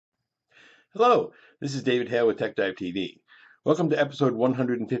Hello, this is David Hale with TechDiveTV. Welcome to episode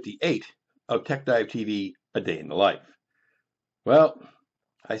 158 of TechDiveTV, A Day in the Life. Well,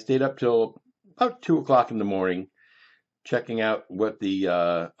 I stayed up till about 2 o'clock in the morning checking out what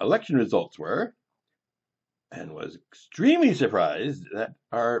the election results were and was extremely surprised that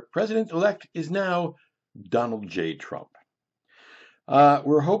our president-elect is now Donald J. Trump.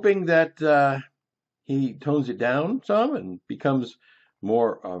 We're hoping that he tones it down some and becomes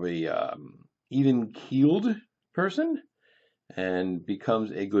more of a even-keeled person and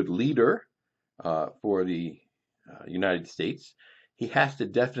becomes a good leader for the United States. He has to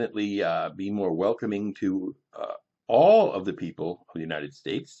definitely be more welcoming to all of the people of the United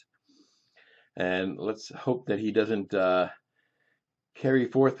States. And let's hope that he doesn't carry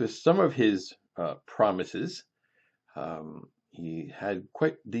forth with some of his promises. He had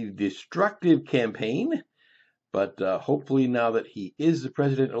quite the destructive campaign, but hopefully now that he is the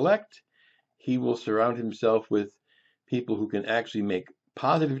president-elect, he will surround himself with people who can actually make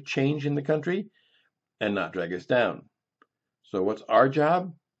positive change in the country and not drag us down. So what's our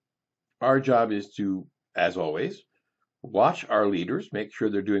job? Our job is to, as always, watch our leaders, make sure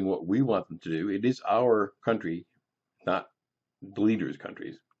they're doing what we want them to do. It is our country, not the leaders'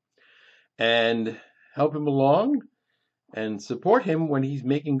 countries. And help him along and support him when he's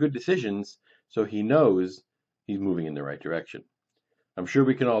making good decisions so he knows he's moving in the right direction. I'm sure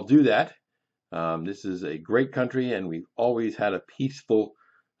we can all do that. This is a great country, and we've always had a peaceful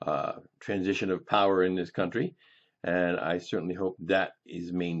transition of power in this country, and I certainly hope that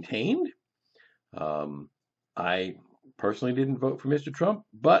is maintained. I personally didn't vote for Mr. Trump,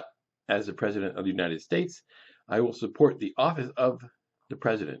 but as the President of the United States, I will support the office of the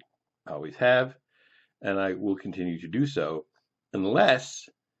President. I always have, and I will continue to do so unless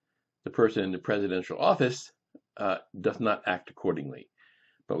the person in the presidential office does not act accordingly.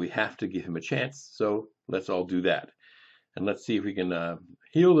 But we have to give him a chance, so let's all do that. And let's see if we can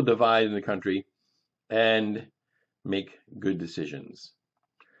heal the divide in the country and make good decisions.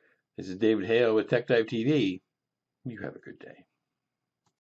 This is David Hale with TechDiveTV. You have a good day.